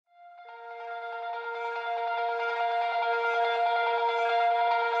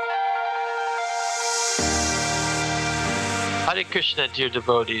Hare Krishna, dear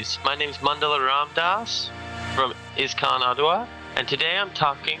devotees. My name is Mandala Ramdas from ISKCON Ottawa, and today I'm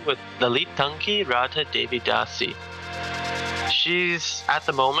talking with Lalitangi Radha Devi Dasi. She's at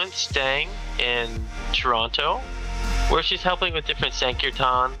the moment staying in Toronto, where she's helping with different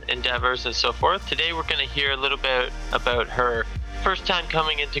Sankirtan endeavors and so forth. Today we're going to hear a little bit about her first time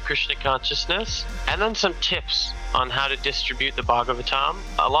coming into Krishna consciousness, and then some tips on how to distribute the Bhagavatam,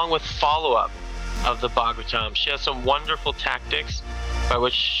 along with follow-up of the Bhagavatam. She has some wonderful tactics by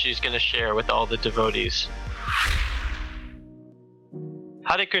which she's going to share with all the devotees.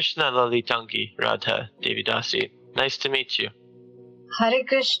 Hare Krishna, Lalitangi Radha Devi Dasi. Nice to meet you. Hare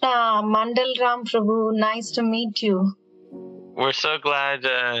Krishna, Mandal Ram Prabhu. Nice to meet you. We're so glad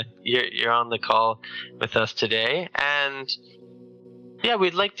you're on the call with us today. And yeah,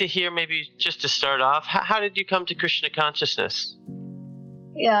 we'd like to hear, maybe just to start off, how did you come to Krishna consciousness?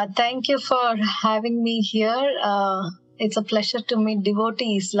 Yeah, thank you for having me here. It's a pleasure to meet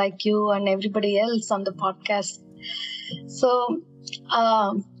devotees like you and everybody else on the podcast. So,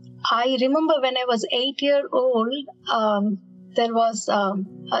 I remember when I was 8-year-old, there was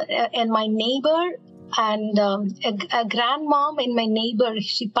my neighbor and a grandmom in my neighbor,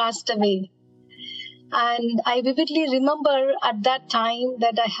 she passed away. And I vividly remember at that time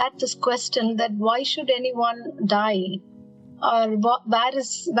that I had this question that why should anyone die? Or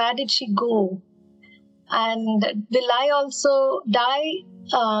where did she go? And will I also die?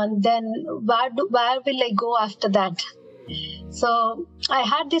 Then where will I go after that? So I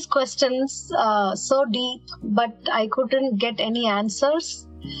had these questions so deep, but I couldn't get any answers.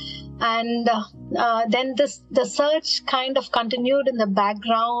 And then the search kind of continued in the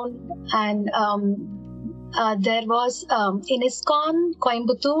background. And there was in ISKCON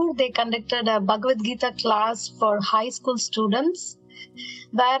Coimbatore, they conducted a Bhagavad Gita class for high school students,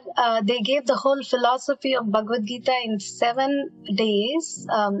 where they gave the whole philosophy of Bhagavad Gita in 7 days,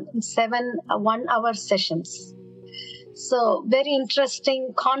 7 1-hour sessions. So very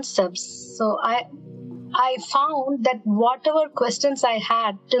interesting concepts. So I found that whatever questions I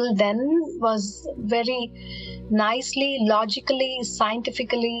had till then was very nicely, logically,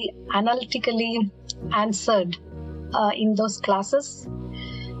 scientifically, analytically answered in those classes.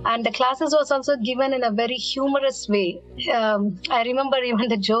 And the classes was also given in a very humorous way. I remember even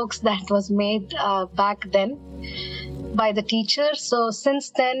the jokes that was made back then by the teacher. So since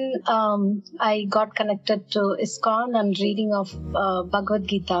then, I got connected to ISKCON and reading of Bhagavad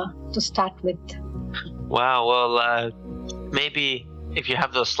Gita to start with. Wow, well, maybe if you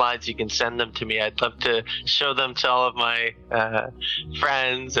have those slides, you can send them to me. I'd love to show them to all of my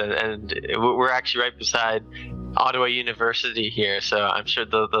friends, and we're actually right beside Ottawa University here, so I'm sure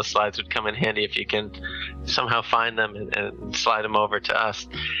those slides would come in handy if you can somehow find them and slide them over to us.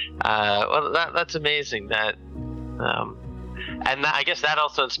 Well, that's amazing. And I guess that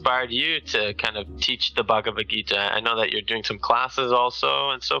also inspired you to kind of teach the Bhagavad Gita. I know that you're doing some classes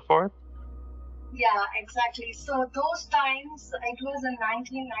also and so forth. Yeah, exactly. So those times, it was in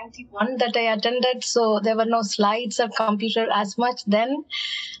 1991 that I attended. So there were no slides or computer as much then,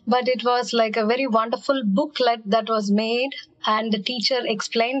 but it was like a very wonderful booklet that was made, and the teacher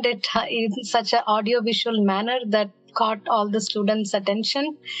explained it in such an audio-visual manner that caught all the students'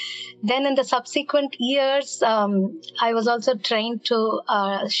 attention. Then in the subsequent years, I was also trained to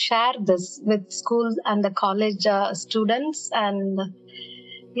share this with schools and the college students. And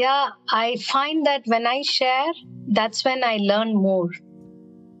yeah, I find that when I share, that's when I learn more.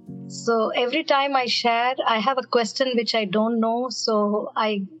 So every time I share, I have a question which I don't know. So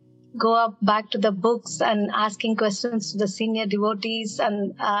I go up back to the books and asking questions to the senior devotees.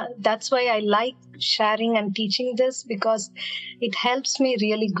 And that's why I like sharing and teaching this, because it helps me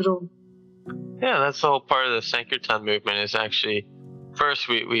really grow. Yeah, that's the whole part of the Sankirtan movement is actually, first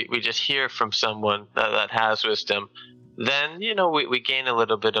we just hear from someone that has wisdom. Then, we gain a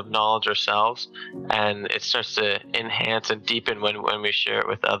little bit of knowledge ourselves, and it starts to enhance and deepen when we share it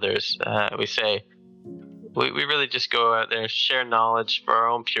with others. We say, we really just go out there, share knowledge for our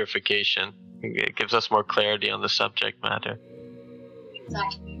own purification. It gives us more clarity on the subject matter.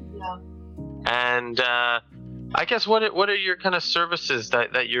 Exactly, yeah. And I guess what are your kind of services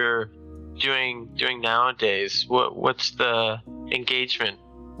that you're doing nowadays? What's the engagement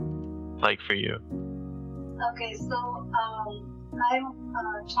like for you? Okay, so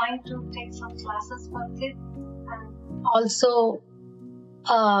I'm trying to take some classes for kids, and also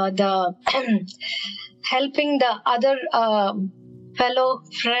the helping the other fellow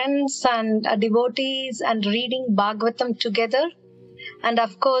friends and devotees and reading Bhagavatam together. And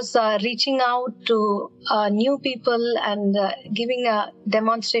of course, reaching out to new people and giving a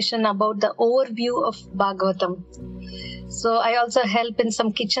demonstration about the overview of Bhagavatam. So I also help in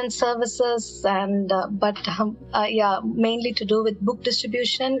some kitchen services, and mainly to do with book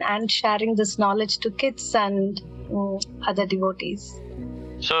distribution and sharing this knowledge to kids and other devotees.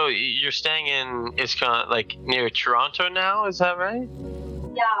 So you're staying in ISKCON, like near Toronto now, is that right?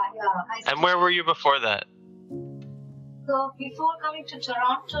 Yeah. And where were you before that? So before coming to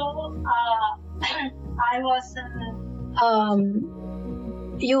Toronto, I was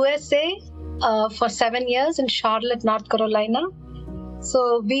in USA for 7 years in Charlotte, North Carolina.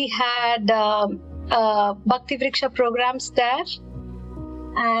 So we had Bhakti Vriksha programs there,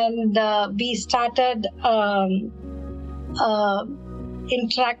 and we started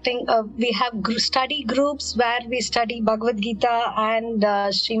interacting. We have study groups where we study Bhagavad Gita and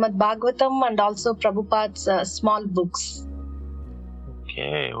Srimad Bhagavatam, and also Prabhupada's small books.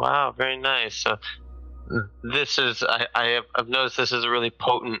 Okay, wow, very nice. So this is, I've noticed this is a really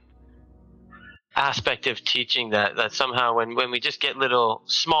potent aspect of teaching, that somehow when we just get little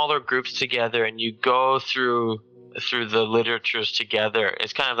smaller groups together and you go through the literatures together,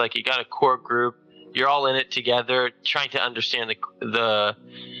 it's kind of like you got a core group, you're all in it together trying to understand the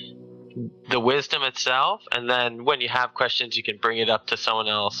wisdom itself, and then when you have questions you can bring it up to someone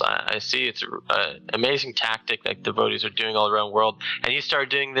else. I see it's an amazing tactic that devotees are doing all around the world. And you started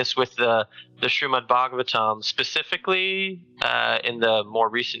doing this with the Srimad Bhagavatam specifically in the more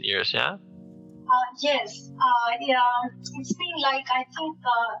recent years, yeah? Yes. It's been like, I think,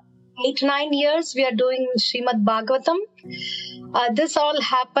 8-9 years we are doing Srimad Bhagavatam. This all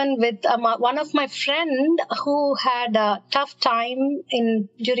happened with one of my friend who had a tough time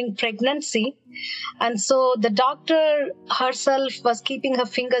during pregnancy, and so the doctor herself was keeping her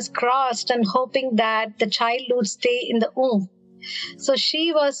fingers crossed and hoping that the child would stay in the womb. So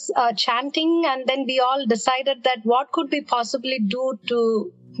she was chanting, and then we all decided that what could we possibly do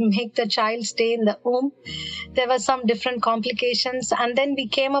to make the child stay in the womb. There were some different complications, and then we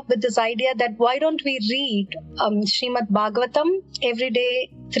came up with this idea that why don't we read Srimad Bhagavatam every day,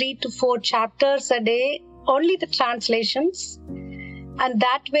 3 to 4 chapters a day, only the translations, and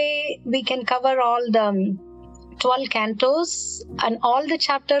that way we can cover all the 12 cantos and all the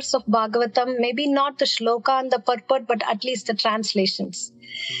chapters of Bhagavatam, maybe not the shloka and the purport, but at least the translations.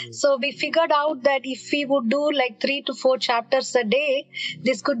 So we figured out that if we would do like 3 to 4 chapters a day,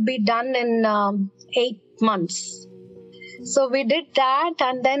 this could be done in 8 months. So we did that,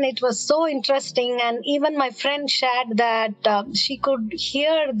 and then it was so interesting. And even my friend shared that she could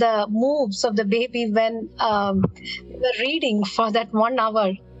hear the moves of the baby when we were reading for that 1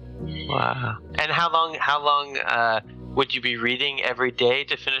 hour. Wow. And how long would you be reading every day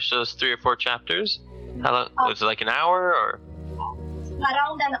to finish those 3 or 4 chapters? How long was it, like an hour or?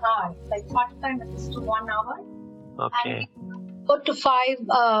 Around an hour, like 45 minutes to 1 hour. Okay. And 4 to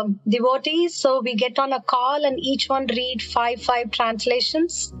 5 devotees, so we get on a call and each one read 5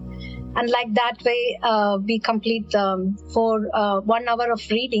 translations, and like that way we complete 1 hour of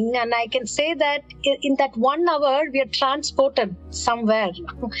reading. And I can say that in that 1 hour we are transported somewhere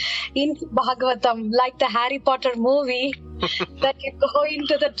in Bhagavatam, like the Harry Potter movie that you go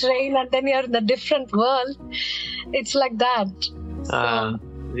into the train and then you're in a different world. It's like that.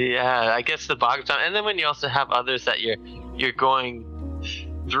 Yeah, I guess the Bhagavatam, and then when you also have others that you're going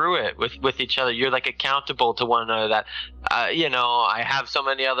through it with each other, you're like accountable to one another. That I have so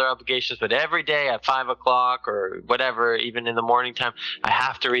many other obligations, but every day at 5 o'clock or whatever, even in the morning time, I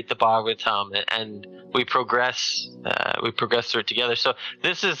have to read the Bhagavatam, and we progress through it together. So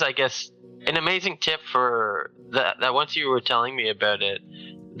this is, I guess, an amazing tip for that. Once you were telling me about it,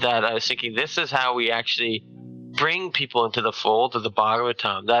 that I was thinking, this is how we actually bring people into the fold of the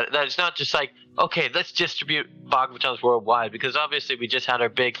Bhagavatam. That it's not just like, okay, let's distribute Bhagavatams worldwide, because obviously we just had our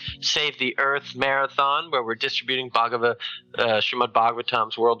big Save the Earth marathon where we're distributing Srimad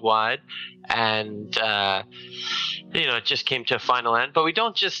Bhagavatams worldwide, and it just came to a final end. But we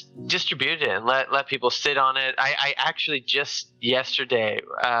don't just distribute it and let people sit on it. I actually just yesterday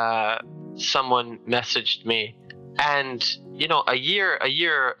someone messaged me, and a year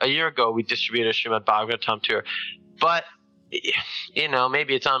ago we distributed Srimad Bhagavatam to her, but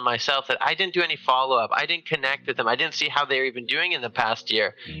maybe it's on myself that I didn't do any follow-up. I didn't connect with them. I didn't see how they were even doing in the past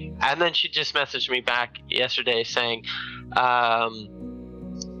year. And then she just messaged me back yesterday saying, Hare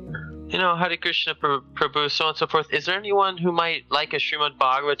Krishna Prabhu, so on and so forth. Is there anyone who might like a Srimad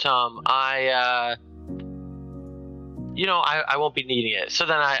Bhagavatam? I won't be needing it. So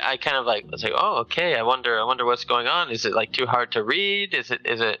then I kind of was like, oh, okay. I wonder what's going on. Is it like too hard to read? Is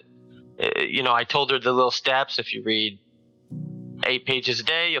it I told her the little steps. If you read 8 pages a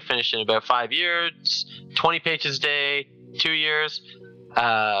day, you'll finish in about 5 years. 20 pages a day, 2 years.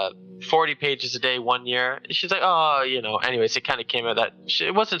 40 pages a day 1 year. She's like, oh, anyways, it kind of came out that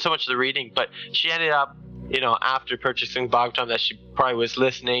it wasn't so much the reading, but she ended up, after purchasing Bhagavatam, that she probably was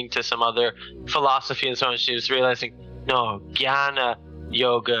listening to some other philosophy and so on. She was realizing, no, Jnana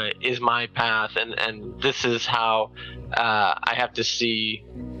Yoga is my path, and this is how I have to see,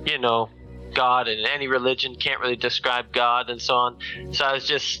 God, and any religion can't really describe God and so on. So I was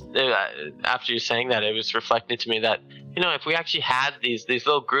just, after you saying that, it was reflecting to me that, if we actually had these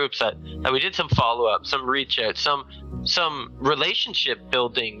little groups that we did some follow-up, some reach out, some relationship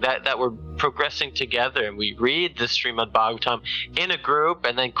building, that we're progressing together, and we read the Srimad Bhagavatam in a group,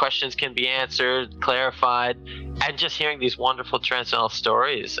 and then questions can be answered, clarified, and just hearing these wonderful transcendental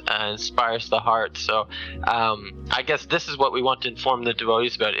stories inspires the heart. So I guess this is what we want to inform the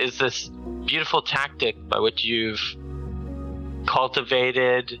devotees about, is this beautiful tactic by which you've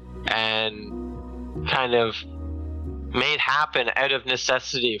cultivated and kind of made happen out of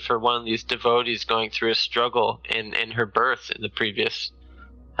necessity for one of these devotees going through a struggle in her birth in the previous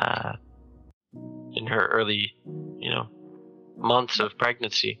in her early months of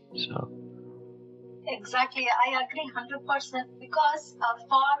pregnancy. So exactly, I agree 100%, because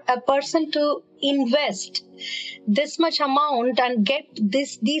for a person to invest this much amount and get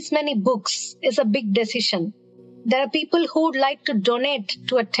these many books is a big decision. There are people who would like to donate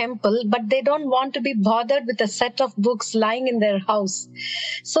to a temple, but they don't want to be bothered with a set of books lying in their house.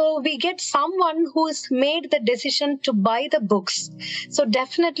 So we get someone who's made the decision to buy the books. So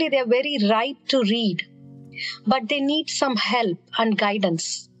definitely they're very ripe to read, but they need some help and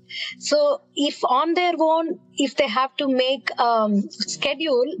guidance. So if on their own, if they have to make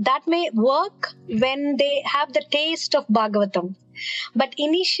schedule, that may work when they have the taste of Bhagavatam. But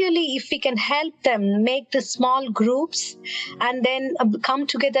initially, if we can help them make the small groups and then come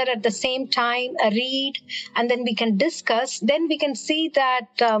together at the same time, read, and then we can discuss, then we can see that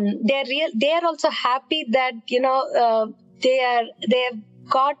they are also happy that they have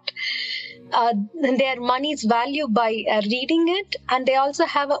got their money's value by reading it, and they also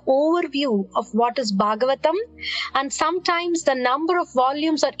have an overview of what is Bhagavatam. And sometimes the number of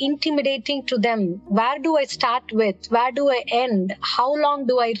volumes are intimidating to them. Where do I start with? Where do I end? How long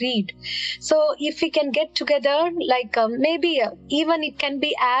do I read? So if we can get together, like maybe even it can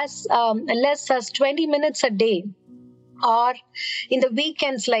be as less as 20 minutes a day, or in the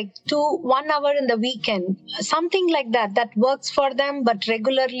weekends, like 1 hour in the weekend, something like that works for them, but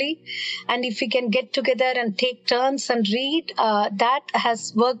regularly. And if we can get together and take turns and read, that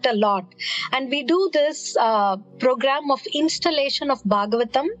has worked a lot. And we do this program of installation of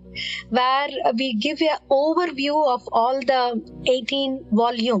Bhagavatam, where we give an overview of all the 18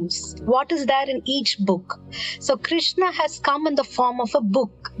 volumes, what is there in each book. So Krishna has come in the form of a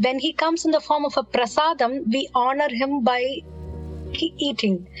book. When he comes in the form of a prasadam, we honor him by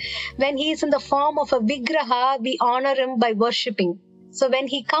eating. When he is in the form of a vigraha, we honor him by worshipping. So when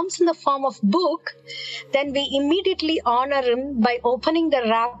he comes in the form of book, then we immediately honor him by opening the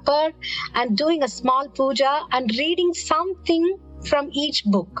wrapper and doing a small puja and reading something from each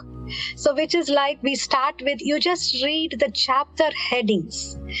book. So which is like, we start with, you just read the chapter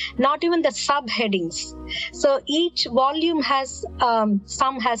headings, not even the subheadings. So each volume has,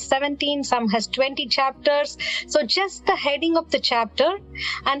 some has 17, some has 20 chapters. So just the heading of the chapter,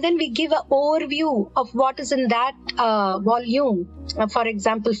 and then we give an overview of what is in that volume. For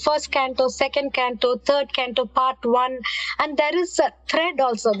example, first canto, second canto, third canto, part 1. And there is a thread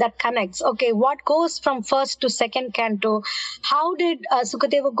also that connects. Okay, what goes from first to second canto? How did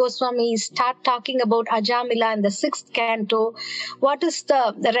Sukadeva Goswami start talking about Ajamila in the 6th canto? What is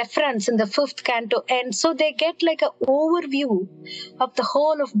the reference in the 5th canto? And so they get like an overview of the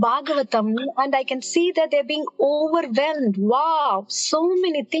whole of Bhagavatam, and I can see that they're being overwhelmed. Wow, so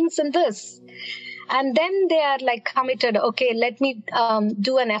many things in this. And then they are like committed, okay, let me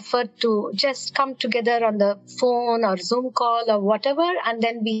do an effort to just come together on the phone or Zoom call or whatever, and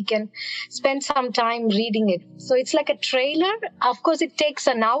then we can spend some time reading it. So it's like a trailer. Of course, it takes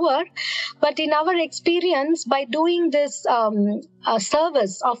an hour, but in our experience, by doing this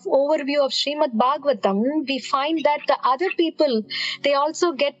service of overview of Srimad Bhagavatam, we find that the other people, they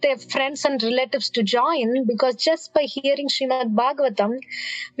also get their friends and relatives to join, because just by hearing Srimad Bhagavatam,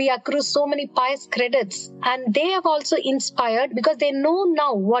 we accrue so many pious credits, and they have also inspired because they know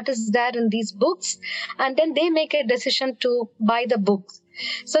now what is there in these books, and then they make a decision to buy the book.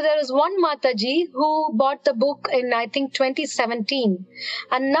 So there is one Mataji who bought the book in, I think, 2017,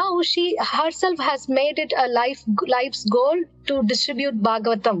 and now she herself has made it a life's goal to distribute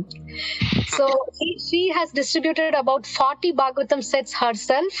Bhagavatam. So she has distributed about 40 Bhagavatam sets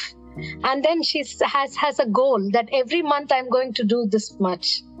herself, And then she has a goal that every month I'm going to do this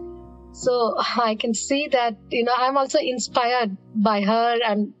much. So I can see that, I'm also inspired by her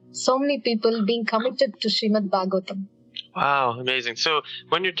and so many people being committed to Srimad Bhagavatam. Wow, amazing. So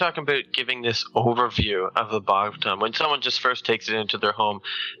when you're talking about giving this overview of the Bhagavatam, when someone just first takes it into their home,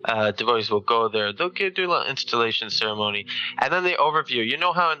 devotees will go there, they'll do a little installation ceremony, and then the overview. You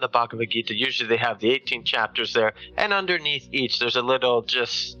know how in the Bhagavad Gita, usually they have the 18 chapters there, and underneath each there's a little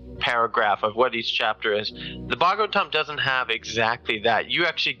just paragraph of what each chapter is. The Bhagavatam doesn't have exactly that. You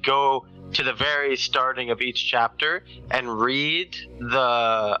actually go to the very starting of each chapter and read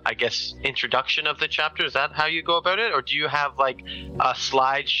the, I guess, introduction of the chapter. Is that how you go about it? Or do you have like a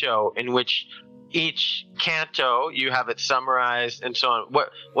slideshow in which each canto, you have it summarized and so on?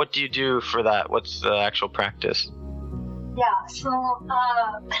 What do you do for that? What's the actual practice? Yeah, so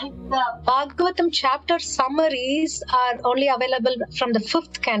the Bhagavatam chapter summaries are only available from the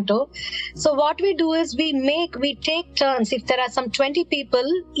 5th canto. So what we do is we take turns. If there are some 20 people,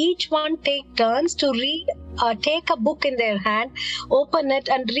 each one take turns to read, take a book in their hand, open it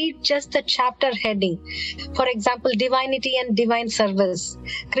and read just the chapter heading. For example, divinity and divine service,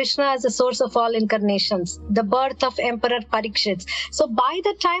 Krishna as the source of all incarnations, the birth of Emperor Parikshit. So by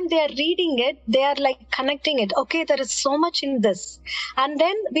the time they are reading it, they are like connecting it. Okay, there is so much in this. And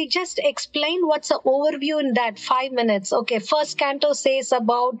then we just explain what's the overview in that 5 minutes. Okay, first canto says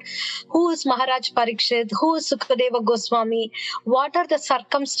about who is Maharaj Parikshit, who is Sukadeva Goswami, what are the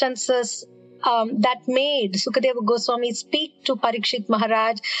circumstances that made Sukadeva Goswami speak to Parikshit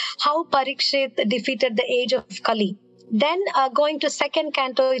Maharaj, how Parikshit defeated the age of Kali. Then going to 2nd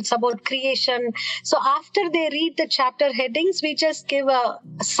canto, it's about creation. So after they read the chapter headings, we just give a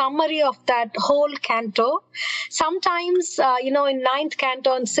summary of that whole canto. Sometimes, in 9th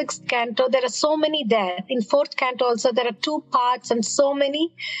canto and 6th canto, there are so many there. In 4th canto also, there are 2 parts and so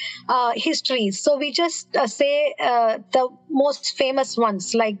many histories. So we just say the most famous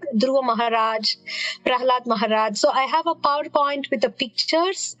ones like Dhruva Maharaj, Prahlad Maharaj. So I have a PowerPoint with the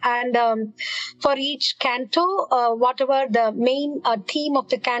pictures and for each canto, whatever the main theme of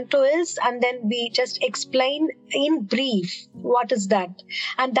the canto is, and then we just explain in brief what is that.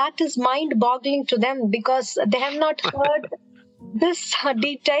 And that is mind-boggling to them because they have not heard this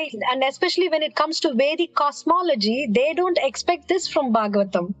detail. And especially when it comes to Vedic cosmology, they don't expect this from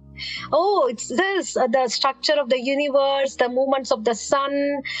Bhagavatam. Oh, it's this, the structure of the universe, the movements of the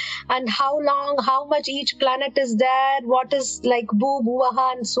sun, and how much each planet is there, what is like Bhu,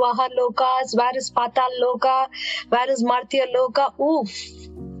 Bhuvaha and Swaha Lokas, where is Patal Loka, where is Martya Loka, oof.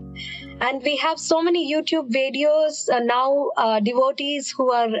 And we have so many YouTube videos now, devotees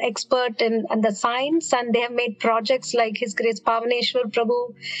who are expert in the science, and they have made projects like His Grace Pavaneshwar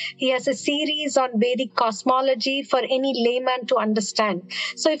Prabhu. He has a series on Vedic cosmology for any layman to understand.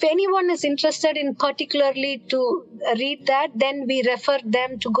 So if anyone is interested in particularly to read that, then we refer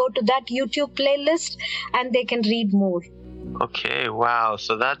them to go to that YouTube playlist and they can read more. Okay, wow.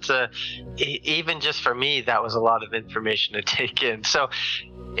 So that's even just for me, that was a lot of information to take in. So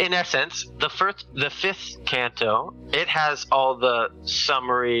in essence, the 5th canto, it has all the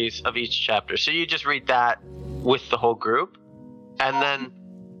summaries of each chapter. So you just read that with the whole group, and then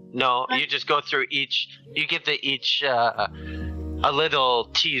you just go through each. You give each a little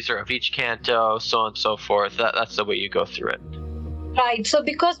teaser of each canto, so on and so forth. That's the way you go through it. Right. So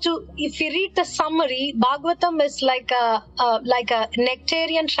because if you read the summary, Bhagavatam is like a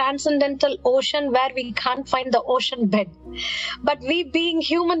nectarian transcendental ocean where we can't find the ocean bed. But we being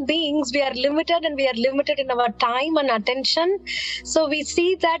human beings, we are limited and we are limited in our time and attention. So we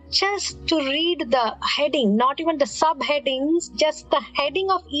see that just to read the heading, not even the subheadings, just the heading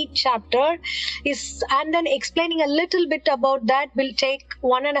of each chapter and then explaining a little bit about that will take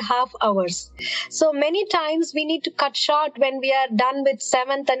 1.5 hours. So many times we need to cut short when we are done with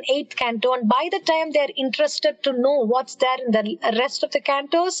 7th and 8th canto, and by the time they're interested to know what's there in the rest of the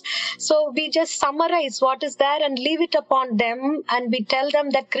cantos, so we just summarize what is there and leave it upon them, and we tell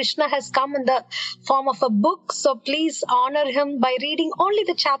them that Krishna has come in the form of a book, so please honor him by reading only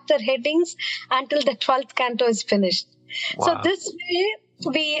the chapter headings until the 12th canto is finished. Wow. So this way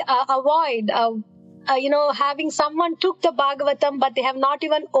we avoid having someone took the Bhagavatam, but they have not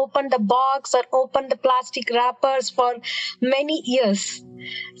even opened the box or opened the plastic wrappers for many years.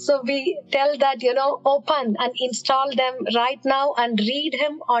 So we tell that, open and install them right now and read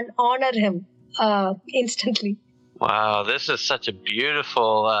him and honor him instantly. Wow, this is such a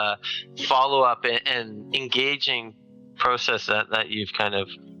beautiful follow-up and engaging process that you've kind of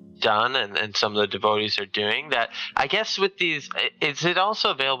done and some of the devotees are doing, that I guess with these, is it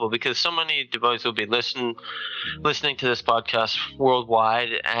also available, because so many devotees will be listening to this podcast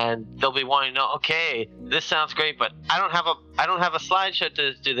worldwide, and they'll be wanting to know, okay, this sounds great, but I don't have a slideshow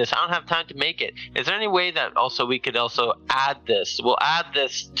to do this. I don't have time to make it. Is there any way that also we could also add this? We'll add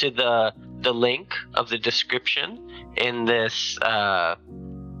this to the link of the description in this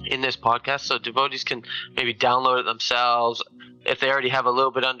podcast, so devotees can maybe download it themselves. If they already have a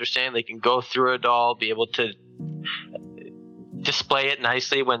little bit of understanding, they can go through it all, be able to display it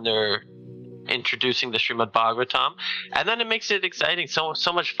nicely when they're introducing the Srimad Bhagavatam. And then it makes it exciting, so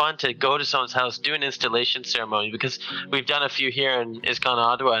much fun to go to someone's house, do an installation ceremony, because we've done a few here in ISKCON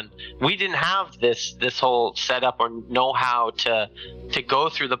Adwa, and we didn't have this whole setup or know how to go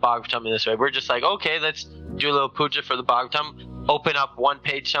through the Bhagavatam in this way. We're just like, okay, let's do a little puja for the Bhagavatam, open up one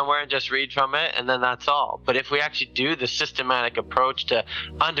page somewhere and just read from it, and then that's all. But if we actually do the systematic approach to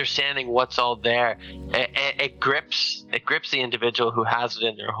understanding what's all there, it grips the individual who has it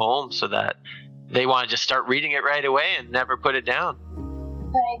in their home, so that they want to just start reading it right away and never put it down.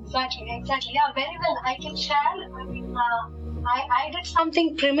 Exactly. Yeah, very well. I can share. I did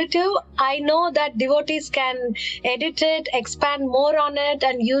something primitive. I know that devotees can edit it, expand more on it,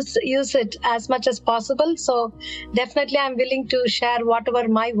 and use it as much as possible. So definitely I'm willing to share whatever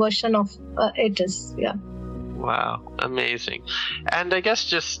my version of it is. Yeah. Wow, amazing. And I guess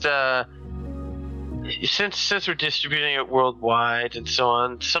just since we're distributing it worldwide and so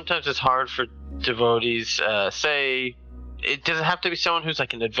on, sometimes it's hard for devotees, say, it doesn't have to be someone who's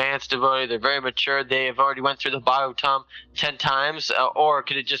like an advanced devotee, they're very mature, they have already went through the Bhagavatam 10 times, or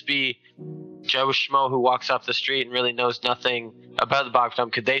could it just be Joe Schmo who walks off the street and really knows nothing about the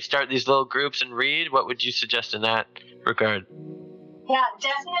Bhagavatam? Could they start these little groups and read? What would you suggest in that regard? Yeah,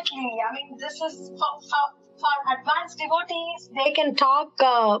 definitely. I mean, this is for advanced devotees. They can talk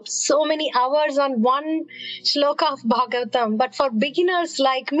so many hours on one shloka of Bhagavatam. But for beginners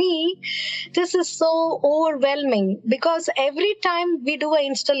like me, this is so overwhelming, because every time we do an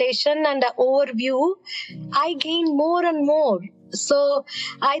installation and an overview, I gain more and more. So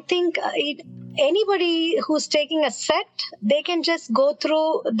I think anybody who's taking a set, they can just go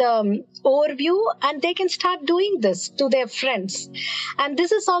through the overview and they can start doing this to their friends. And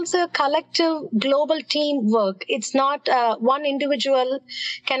this is also a collective global team work. It's not one individual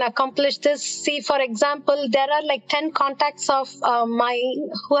can accomplish this. See, for example, there are like 10 contacts of mine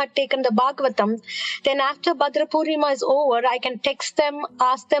who had taken the Bhagavatam. Then after Bhadra Purnima is over, I can text them,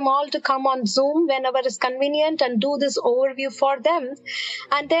 ask them all to come on Zoom whenever is convenient and do this overview for them.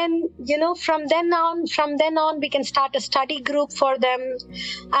 And then, from then on, we can start a study group for them,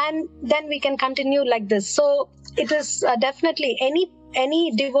 and then we can continue like this. So it is definitely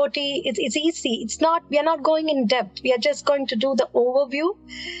any devotee. It's easy. We are not going in depth. We are just going to do the overview.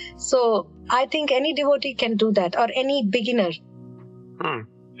 So I think any devotee can do that, or any beginner.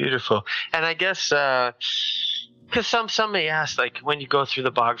 Beautiful. And I guess because some may ask, like, when you go through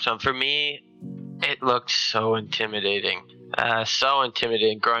the Bhagavatam, for me, it looks so intimidating.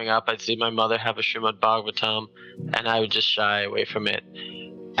 Growing up, I'd see my mother have a Srimad Bhagavatam, and I would just shy away from it.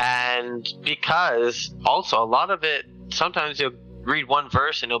 And because also a lot of it, sometimes you'll read one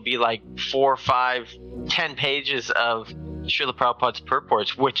verse and it'll be like 4, 5, 10 pages of Srila Prabhupada's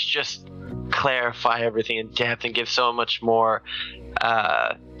purports, which just clarify everything in depth and give so much more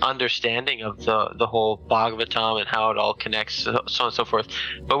understanding of the whole Bhagavatam and how it all connects, so on and so forth.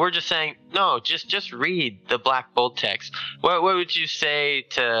 But we're just saying, no, just read the black bold text. What would you say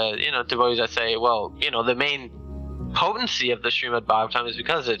to devotees that say, well, the main potency of the Srimad Bhagavatam is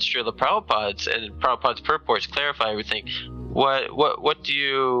because it's Srila Prabhupada's, and Prabhupada's purports clarify everything. What's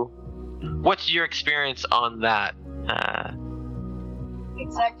your experience on that?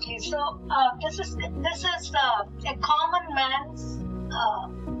 Exactly. So this is a common man's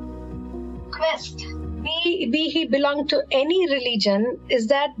quest. Be he belong to any religion, is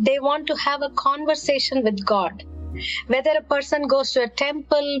that they want to have a conversation with God. Whether a person goes to a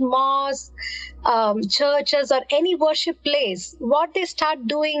temple, mosque, churches, or any worship place, what they start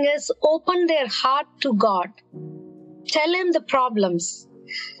doing is open their heart to God. Tell him the problems.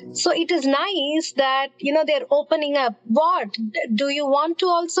 So it is nice that, they're opening up. What? Do you want to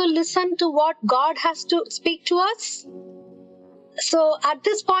also listen to what God has to speak to us? So at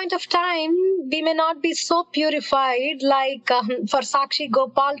this point of time, we may not be so purified like for Sakshi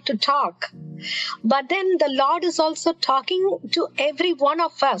Gopal to talk. But then the Lord is also talking to every one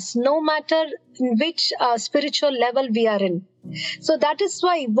of us, no matter which spiritual level we are in. So that is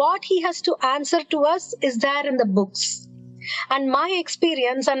why what he has to answer to us is there in the books. And my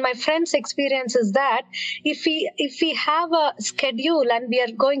experience and my friend's experience is that if we have a schedule and we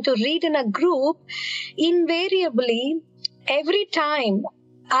are going to read in a group, invariably every time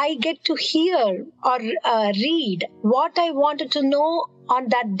I get to hear or read what I wanted to know on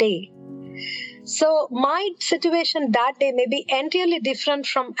that day. So my situation that day may be entirely different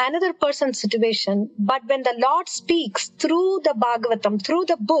from another person's situation, but when the Lord speaks through the Bhagavatam, through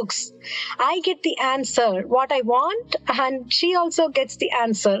the books, I get the answer, what I want, and she also gets the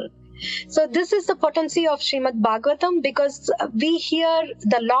answer. So this is the potency of Srimad Bhagavatam, because we hear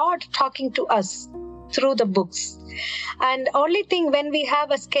the Lord talking to us through the books. And only thing, when we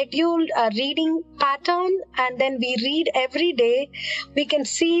have a scheduled reading pattern and then we read every day, we can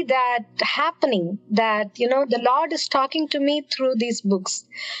see that happening, that the Lord is talking to me through these books.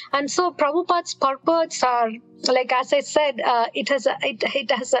 And so Prabhupada's purports are, like as I said, it has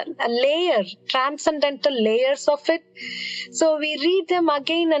a layer, transcendental layers of it. So we read them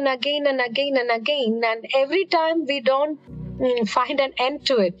again and again and again and again, and every time we don't find an end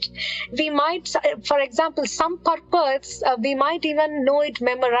to it. We might, for example, some purports, we might even know it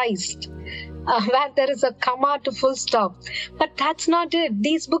memorized, where there is a comma to full stop. But that's not it.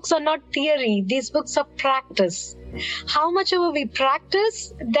 These books are not theory. These books are practice. How much ever we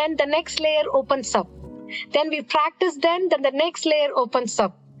practice, then the next layer opens up. Then we practice, then the next layer opens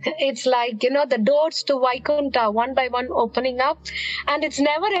up. It's like, the doors to Vaikuntha one by one opening up, and it's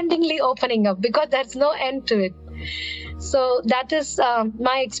never endingly opening up because there's no end to it. So that is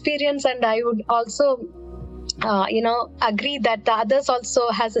my experience, and I would also, agree that the others also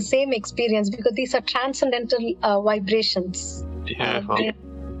has the same experience, because these are transcendental vibrations. Beautiful.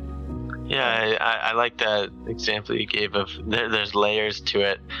 Yeah, I like that example you gave of there's layers to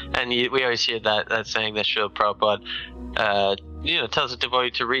it, and we always hear that saying that Srila Prabhupada, tells a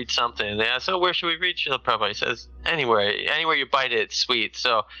devotee to read something, and they ask, "Oh, where should we read Srila Prabhupada?" He says, "Anywhere you bite it, it's sweet."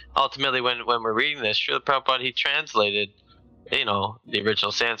 So ultimately, when we're reading this, Srila Prabhupada, he translated, the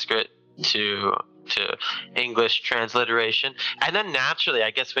original Sanskrit to English transliteration, and then naturally,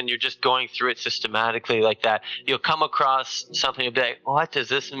 I guess when you're just going through it systematically like that, you'll come across something and be like, what does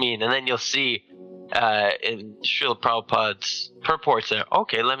this mean? And then you'll see in Srila Prabhupada's purports there,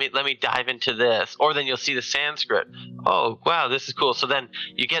 okay, let me dive into this. Or then you'll see the Sanskrit. Oh, wow, this is cool. So then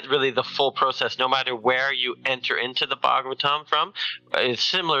you get really the full process, no matter where you enter into the Bhagavatam from. It's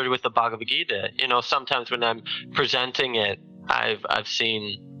similar with the Bhagavad Gita. Sometimes when I'm presenting it, I've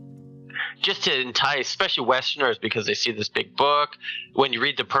seen, just to entice, especially Westerners, because they see this big book, when you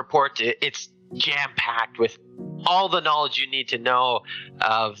read the purport, it's jam-packed with all the knowledge you need to know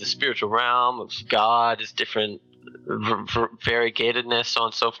of the spiritual realm, of God, its different variegatedness, so on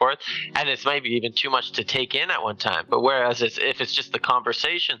and so forth, and it's maybe even too much to take in at one time. But whereas if it's just the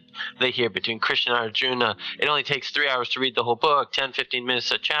conversation they hear between Krishna and Arjuna, it only takes 3 hours to read the whole book, 10-15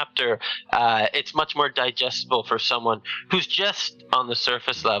 minutes a chapter. It's much more digestible for someone who's just on the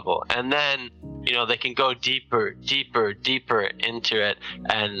surface level, and then they can go deeper into it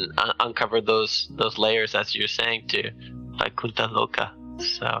and uncover those layers, as you're saying, to Vaikuntha Loka.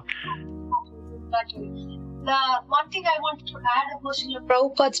 So the one thing I wanted to add about Srila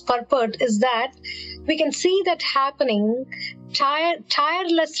Prabhupada's purport is that we can see that happening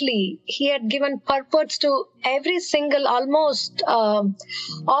tirelessly. He had given purports to every single, almost all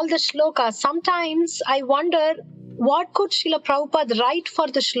the shlokas. Sometimes I wonder, what could Srila Prabhupada write for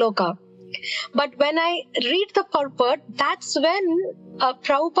the shloka? But when I read the purport, that's when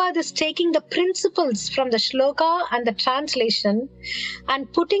Prabhupada is taking the principles from the shloka and the translation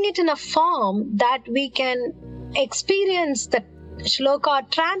and putting it in a form that we can experience the shloka,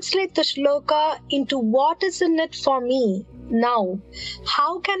 translate the shloka into what is in it for me now.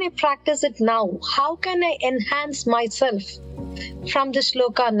 How can I practice it now? How can I enhance myself from the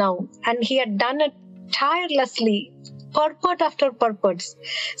shloka now? And he had done it tirelessly, purport after purports.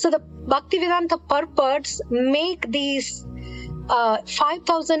 So the Bhaktivedanta purports make these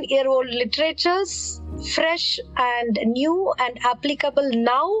 5,000-year-old literatures fresh and new and applicable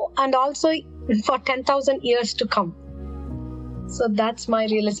now, and also for 10,000 years to come. So that's my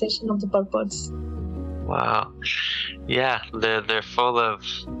realization of the purports. Wow. Yeah, they're full of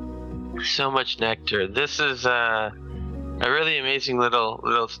so much nectar. This is a really amazing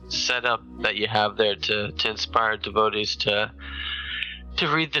little setup that you have there to inspire devotees to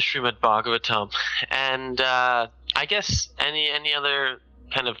read the Srimad Bhagavatam. And I guess any other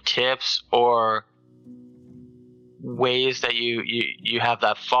kind of tips or ways that you have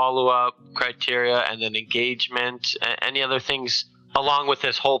that follow-up criteria and then engagement, any other things along with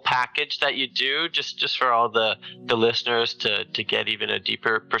this whole package that you do, just for all the listeners to get even a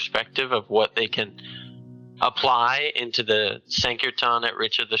deeper perspective of what they can apply into the Sankirtan at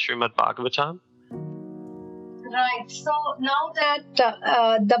Richa, the Srimad Bhagavatam? Right. So now that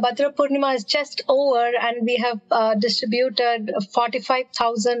the Bhadra Purnima is just over and we have distributed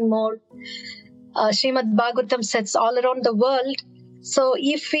 45,000 more Srimad Bhagavatam sets all around the world. So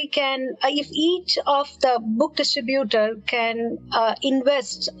if we can, if each of the book distributor can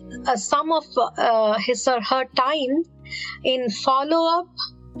invest some of his or her time in follow-up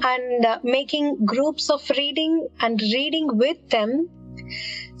and making groups of reading and reading with them,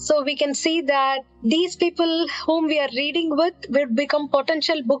 so we can see that these people whom we are reading with will become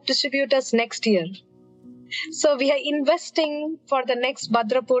potential book distributors next year. So we are investing for the next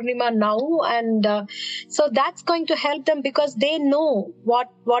Bhadra Purnima now, and so that's going to help them because they know what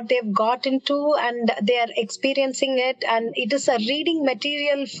they've got into and they are experiencing it, and it is a reading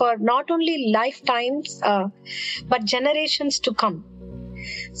material for not only lifetimes but generations to come.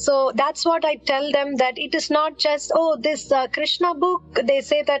 So that's what I tell them, that it is not just, this Krishna book, they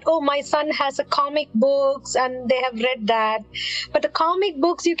say that, my son has a comic books and they have read that. But the comic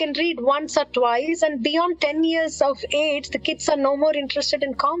books you can read once or twice, and beyond 10 years of age, the kids are no more interested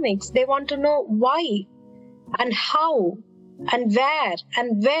in comics. They want to know why and how and where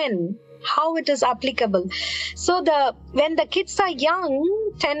and when, how it is applicable. So when the kids are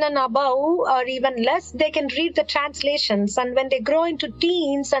young, 10 and above or even less, they can read the translations, and when they grow into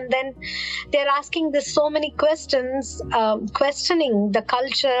teens and then they're asking this so many questions, questioning the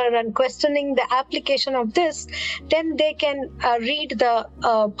culture and questioning the application of this, then they can read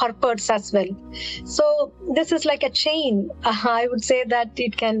the purports as well. So this is like a chain. I would say that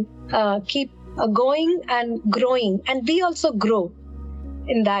it can keep going and growing, and we also grow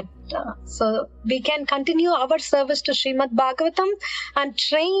in that. So we can continue our service to Srimad Bhagavatam and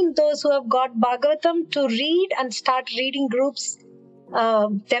train those who have got Bhagavatam to read and start reading groups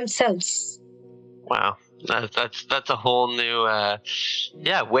themselves. Wow, that's a whole new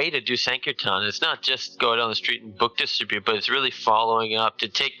way to do Sankirtan. It's not just go down the street and book distribute, but it's really following up to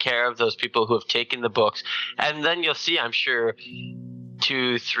take care of those people who have taken the books, and then you'll see, I'm sure,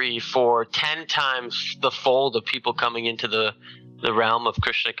 2, 3, 4, 10 times the fold of people coming into the realm of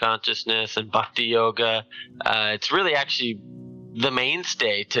Krishna consciousness and bhakti yoga. It's really actually the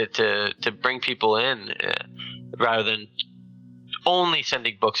mainstay to bring people in, rather than only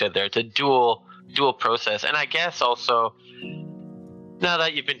sending books out there. It's a dual process. And I guess also, now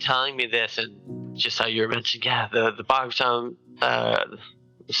that you've been telling me this, and just how you were mentioning, the Bhagavatam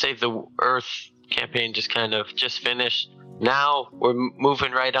Save the Earth campaign just finished. Now we're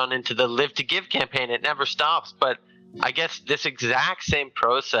moving right on into the Live to Give campaign. It never stops. But I guess this exact same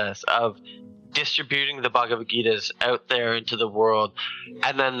process of distributing the Bhagavad Gitas out there into the world,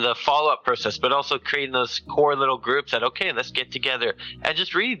 and then the follow-up process, but also creating those core little groups that, okay, let's get together and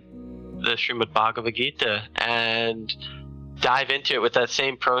just read the Srimad Bhagavad Gita and dive into it with that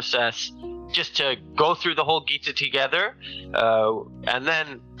same process, just to go through the whole Gita together, and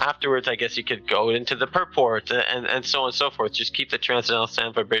then afterwards I guess you could go into the purport and so on and so forth. Just keep the transcendental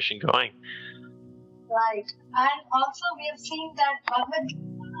sound vibration going. Right. And also we have seen that Bhagavad Gita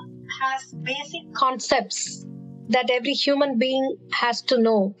has basic concepts that every human being has to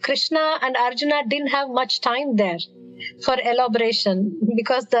know. Krishna and Arjuna didn't have much time there for elaboration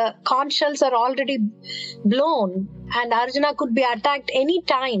because the conch shells are already blown and Arjuna could be attacked any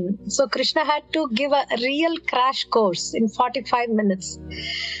time. So Krishna had to give a real crash course in 45 minutes.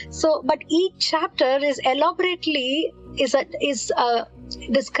 So, but each chapter is elaborately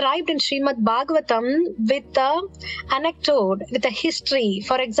described in Srimad Bhagavatam with an anecdote, with a history.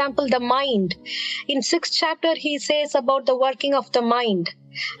 For example, the mind. In 6th chapter, he says about the working of the mind.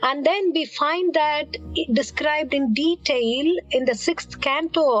 And then we find that described in detail in the 6th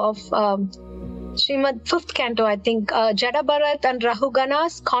canto of Srimad, 5th canto, I think, Jada Bharat and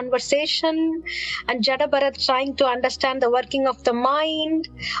Rahugana's conversation, and Jada Bharat trying to understand the working of the mind,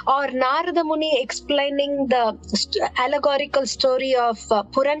 or Narada Muni explaining the allegorical story of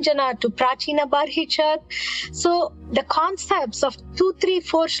Puranjana to Prachina Barhichat. So the concepts of 2, 3,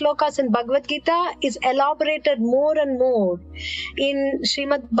 4 shlokas in Bhagavad Gita is elaborated more and more in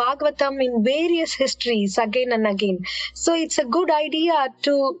Srimad Bhagavatam in various histories again and again. So it's a good idea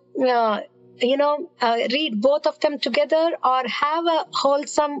to read both of them together, or have a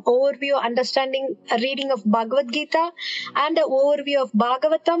wholesome overview, understanding, a reading of Bhagavad Gita and an overview of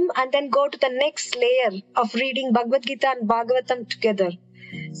Bhagavatam, and then go to the next layer of reading Bhagavad Gita and Bhagavatam together.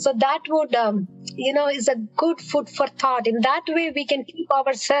 So that would, is a good food for thought. In that way, we can keep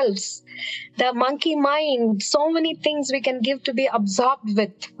ourselves, the monkey mind, so many things we can give to be absorbed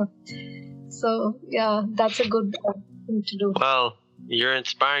with. So, yeah, that's a good thing to do. Well, you're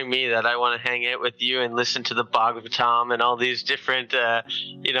inspiring me that I want to hang out with you and listen to the Bhagavatam and all these different,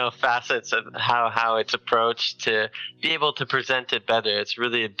 facets of how it's approached to be able to present it better. It's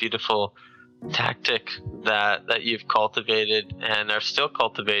really a beautiful tactic that you've cultivated and are still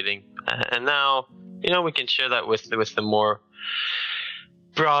cultivating. And now, we can share that with the more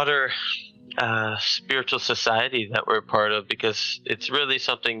broader spiritual society that we're a part of, because it's really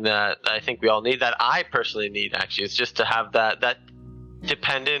something that I think we all need, that I personally need, actually. It's just to have that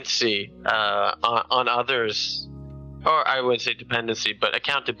dependency on others, or I wouldn't say dependency, but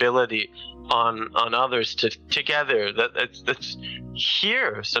accountability on others together, that's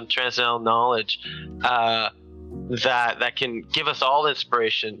hear some transcendental knowledge that can give us all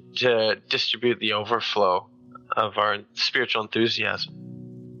inspiration to distribute the overflow of our spiritual enthusiasm.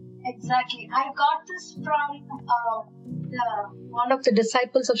 Exactly. I got this from one of the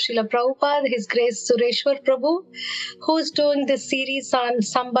disciples of Srila Prabhupada, His Grace Sureshwar Prabhu, who's doing this series on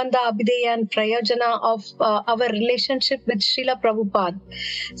Sambandha, Abhideya and Prayojana of our relationship with Srila Prabhupada.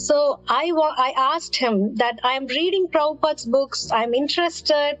 So I asked him that I'm reading Prabhupada's books, I'm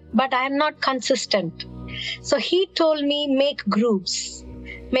interested, but I'm not consistent. So he told me, make groups.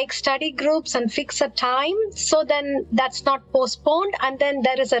 Make study groups and fix a time, so then that's not postponed, and then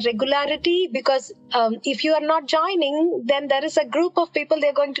there is a regularity, because if you are not joining, then there is a group of people,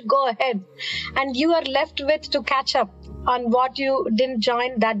 they're going to go ahead and you are left with to catch up on what you didn't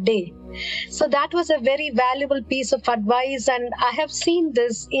join that day. So that was a very valuable piece of advice, and I have seen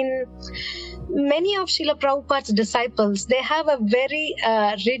this in many of Srila Prabhupada's disciples. They have a very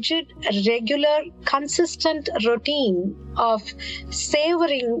rigid, regular, consistent routine of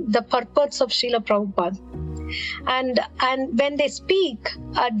savoring the purports of Srila Prabhupada. And when they speak,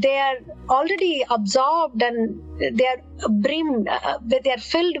 they are already absorbed, and they are brimmed, they are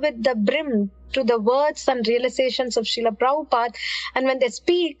filled with the brim to the words and realizations of Srila Prabhupada. And when they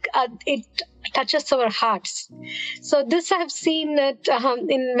speak, it touches our hearts. So this I have seen it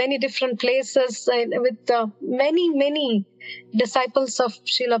in many different places with many disciples of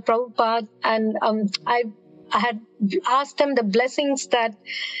Srila Prabhupada, and I had asked them the blessings that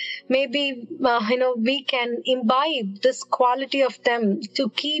maybe we can imbibe this quality of them to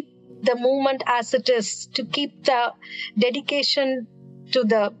keep the movement as it is, to keep the dedication to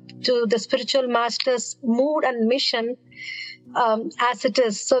the spiritual master's mood and mission as it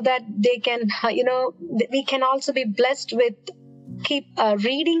is, so that they can, we can also be blessed with keep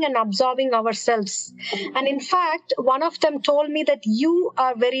reading and absorbing ourselves. And in fact, one of them told me that you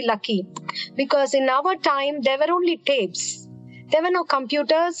are very lucky, because in our time, there were only tapes. There were no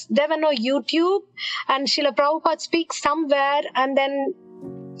computers, there were no YouTube, and Srila Prabhupada speaks somewhere, and then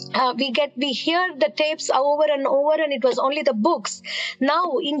we hear the tapes over and over, and it was only the books.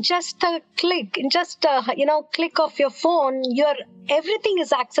 Now, in just a click, click of your phone, everything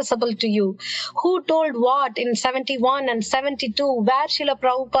is accessible to you. Who told what in 71 and 72, where Srila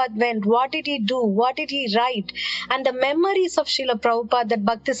Prabhupada went, what did he do, what did he write, and the memories of Srila Prabhupada that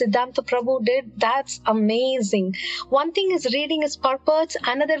Bhakti Siddhanta Prabhu did, that's amazing. One thing is reading his purports,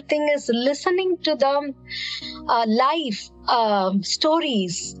 another thing is listening to the life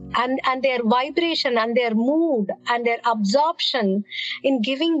stories and their vibration and their mood and their absorption in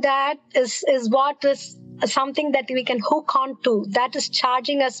giving that is what is something that we can hook on to, that is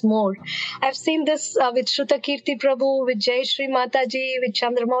charging us more. I've seen this with Shruta Kirti Prabhu, with Jai Shri Mataji, with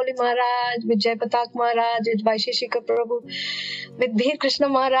Chandramouli Maharaj, with Jai Patak Maharaj, with Vaisheshika Prabhu, with Bhir Krishna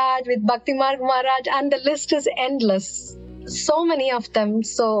Maharaj, with Bhakti Marg Maharaj, and the list is endless. So many of them.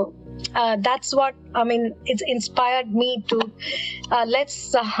 So that's what, it's inspired me to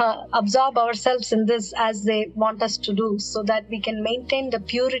let's absorb ourselves in this as they want us to do, so that we can maintain the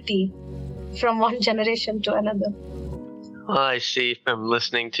purity from one generation to another. Well, I see from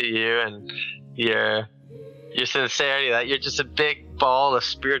listening to you and your sincerity that you're just a big ball of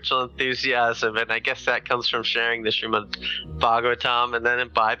spiritual enthusiasm, and I guess that comes from sharing the Srimad Bhagavatam and then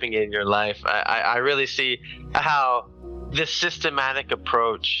imbibing it in your life. I really see how this systematic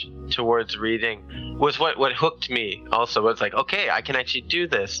approach towards reading was what hooked me also. It's like, okay, I can actually do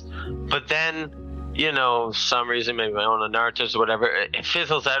this. But then, some reason, maybe my own Anarthas or whatever, it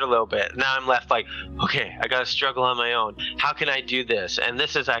fizzles out a little bit. Now I'm left like, okay, I gotta struggle on my own. How can I do this? And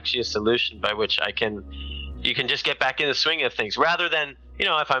this is actually a solution by which you can just get back in the swing of things, rather than,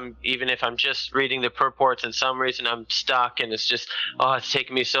 if I'm just reading the purports and some reason I'm stuck and it's just, it's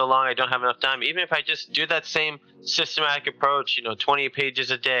taking me so long, I don't have enough time. Even if I just do that same systematic approach, 20 pages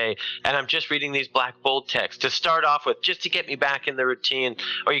a day, and I'm just reading these black bold texts to start off with, just to get me back in the routine.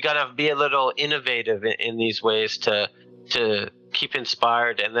 Or you got to be a little innovative in these ways to keep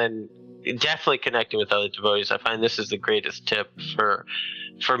inspired, and then definitely connecting with other devotees. I find this is the greatest tip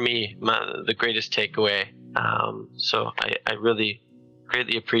for me, the greatest takeaway. So I really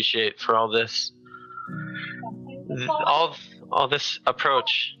greatly appreciate for all this, all this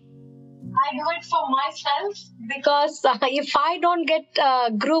approach. I do it for myself because if I don't get a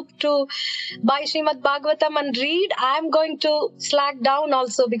group to buy Srimad Bhagavatam and read, I'm going to slack down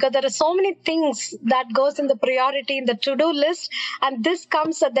also, because there are so many things that goes in the priority in the to-do list, and this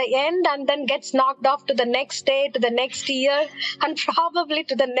comes at the end and then gets knocked off to the next day, to the next year, and probably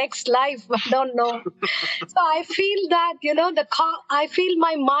to the next life. I don't know. So I feel that, I feel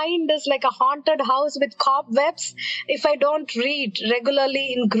my mind is like a haunted house with cobwebs if I don't read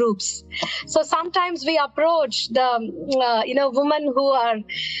regularly in groups. So sometimes we approach the, women who are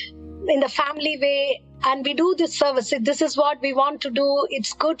in the family way, and we do this service. This is what we want to do.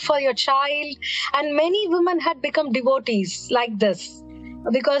 It's good for your child. And many women had become devotees like this,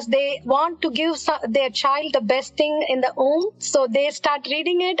 because they want to give their child the best thing in the womb. So they start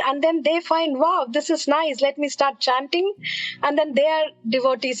reading it, and then they find, wow, this is nice. Let me start chanting. And then they are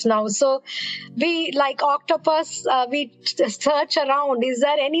devotees now. So we, like octopus, we search around. Is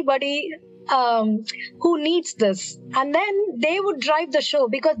there anybody who needs this? And then they would drive the show,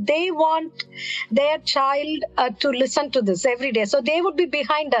 because they want their child to listen to this every day. So they would be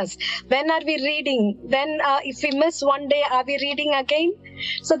behind us. When are we reading? When, if we miss one day, are we reading again?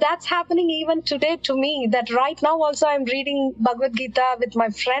 So that's happening even today to me, that right now also I'm reading Bhagavad Gita with my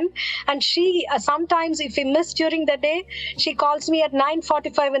friend, and she sometimes, if we miss during the day, she calls me at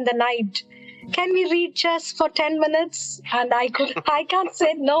 9:45 in the night. Can we read just for 10 minutes? And I can't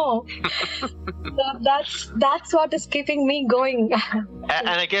say no. So that's what is keeping me going. And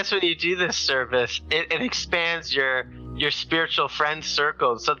I guess when you do this service, it expands your spiritual friend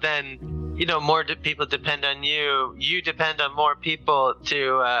circle. So then, more people depend on you. You depend on more people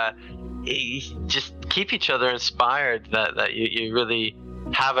to just keep each other inspired. That you really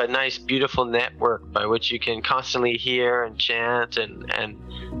have a nice, beautiful network by which you can constantly hear and chant and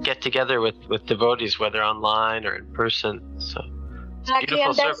get together with devotees, whether online or in person. So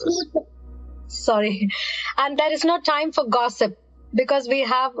beautiful service. And there is no time for gossip, because we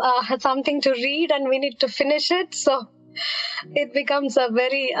have something to read and we need to finish it. So it becomes a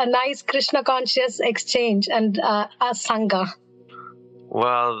nice Krishna conscious exchange and a sangha.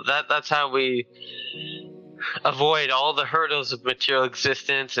 Well, that's how we avoid all the hurdles of material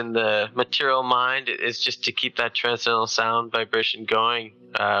existence and the material mind. Is just to keep that transcendental sound vibration going,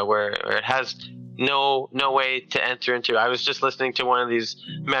 where it has no way to enter into. I was just listening to one of these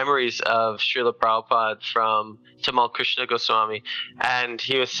memories of Srila Prabhupada from Tamal Krishna Goswami, and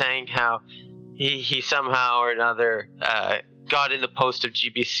he was saying how he somehow or another got in the post of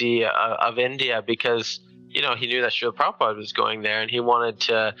GBC of India, because he knew that Srila Prabhupada was going there, and he wanted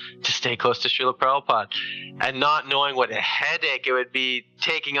to stay close to Srila Prabhupada, and not knowing what a headache it would be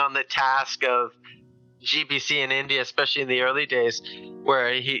taking on the task of GBC in India, especially in the early days,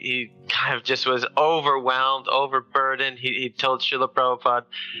 where he kind of just was overwhelmed, overburdened. He told Srila Prabhupada,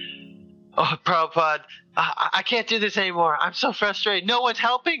 "Oh, Prabhupada, I can't do this anymore. I'm so frustrated. No one's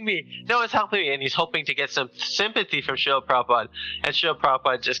helping me. And he's hoping to get some sympathy from Srila Prabhupada. And Srila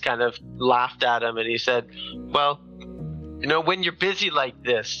Prabhupada just kind of laughed at him, and he said, well, when you're busy like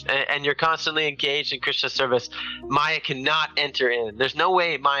this and you're constantly engaged in Krishna service, Maya cannot enter in. There's no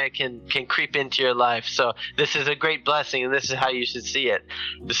way Maya can creep into your life. So this is a great blessing, and this is how you should see it.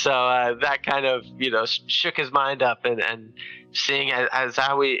 So that kind of, shook his mind up, and seeing as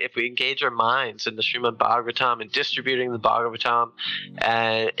how if we engage our minds in the Srimad Bhagavatam and distributing the Bhagavatam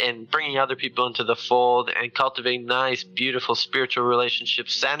and bringing other people into the fold and cultivating nice, beautiful spiritual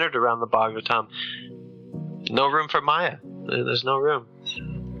relationships centered around the Bhagavatam, no room for Maya. There's no room.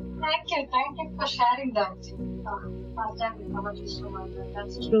 Thank you for sharing that.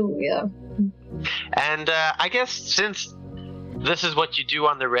 That's true, yeah. And I guess since this is what you do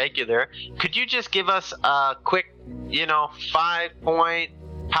on the regular, could you just give us a quick 5-point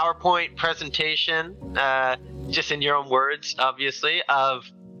PowerPoint presentation, just in your own words, obviously, of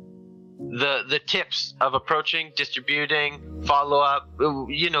the tips of approaching, distributing, follow up?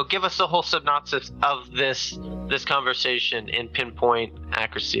 Give us the whole synopsis of this conversation in pinpoint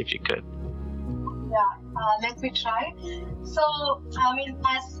accuracy, if you could. Yeah, let me try. So,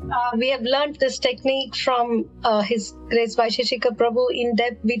 as we have learned this technique from His Grace Vaisheshika Prabhu in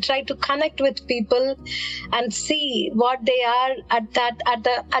depth, we try to connect with people and see what they are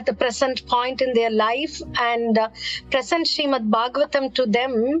at the present point in their life, and present Srimad Bhagavatam to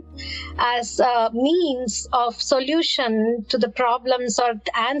them as a means of solution to the problems or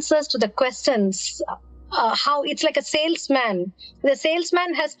answers to the questions how it's like a salesman. The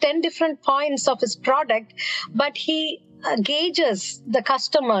salesman has 10 different points of his product, but he gauges the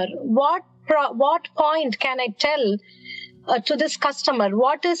customer. What point can I tell to this customer?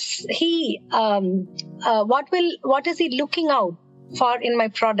 What is he? What is he looking out for in my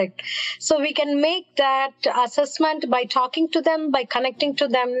product? So we can make that assessment by talking to them, by connecting to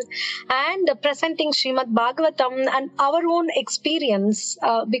them, and presenting Srimad Bhagavatam and our own experience,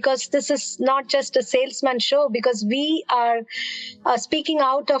 because this is not just a salesman show, because we are speaking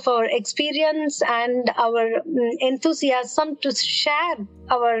out of our experience and our enthusiasm to share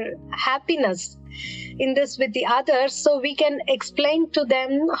our happiness in this with the others, so we can explain to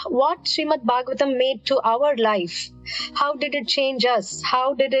them what Srimad Bhagavatam made to our life. How did it change us?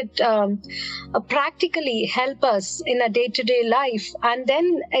 How did it practically help us in a day-to-day life? And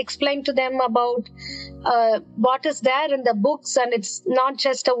then explain to them about what is there in the books. And it's not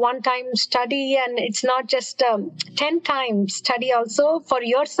just a one-time study, and it's not just a 10-time study also for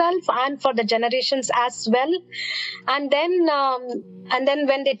yourself and for the generations as well. And then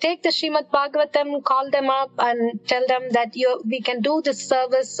when they take the Srimad Bhagavatam, call them up and tell them that we can do this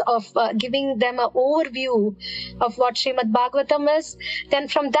service of giving them an overview of what Srimad Bhagavatam is. Then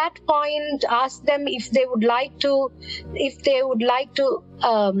from that point, ask them if they would like to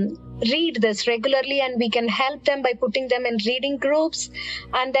read this regularly, and we can help them by putting them in reading groups,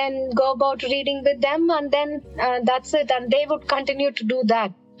 and then go about reading with them, and then that's it. And they would continue to do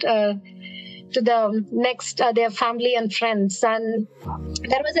that to the next their family and friends. And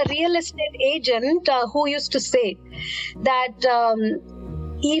there was a real estate agent who used to say that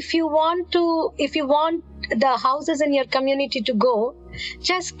if you want the houses in your community to go,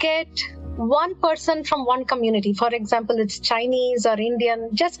 just get one person from one community. For example, it's Chinese or Indian,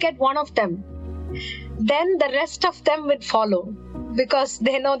 just get one of them. Then the rest of them would follow, because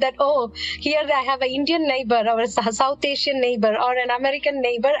they know that, oh, here I have an Indian neighbor or a South Asian neighbor or an American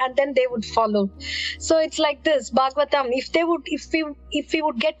neighbor, and then they would follow. So it's like this, Bhagavatam, if we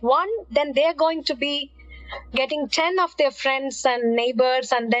would get one, then they're going to be getting 10 of their friends and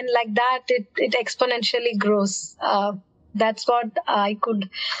neighbors, and then like that, it exponentially grows. That's what I could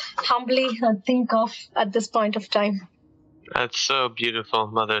humbly think of at this point of time. That's so beautiful,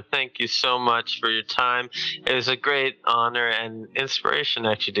 Mother. Thank you so much for your time. It was a great honor and inspiration,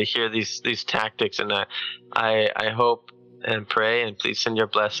 actually, to hear these tactics. And I hope and pray, and please send your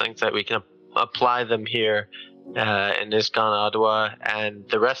blessings that we can apply them here in ISKCON Ottawa and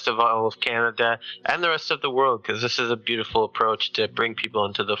the rest of all of Canada and the rest of the world, because this is a beautiful approach to bring people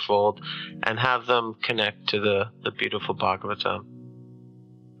into the fold and have them connect to the beautiful Bhagavatam.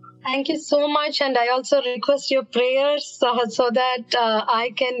 Thank you so much, and I also request your prayers so that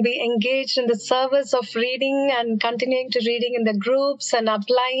I can be engaged in the service of reading and continuing to reading in the groups and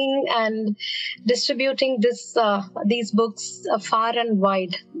applying and distributing these books far and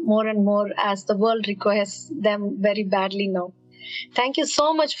wide, more and more, as the world requires them very badly now. Thank you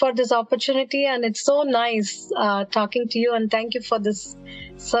so much for this opportunity, and it's so nice talking to you, and thank you for this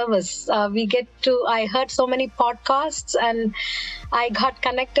service. I heard so many podcasts, and I got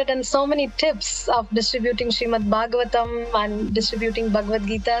connected in so many tips of distributing Srimad Bhagavatam and distributing Bhagavad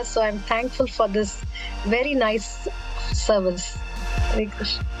Gita. So I'm thankful for this very nice service. Hare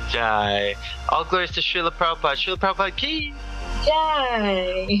Krishna. Jai. All glories to Srila Prabhupada. Srila Prabhupada ki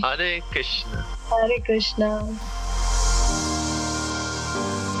Jai. Hare Krishna. Hare Krishna.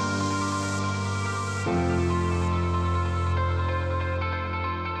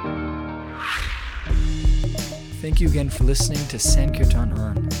 Thank you again for listening to Sankirtan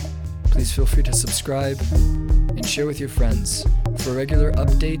On. Please feel free to subscribe and share with your friends for regular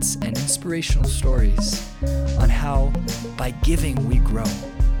updates and inspirational stories on how, by giving, we grow.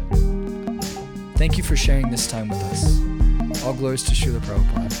 Thank you for sharing this time with us. All glories to Srila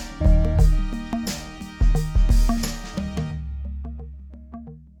Prabhupada.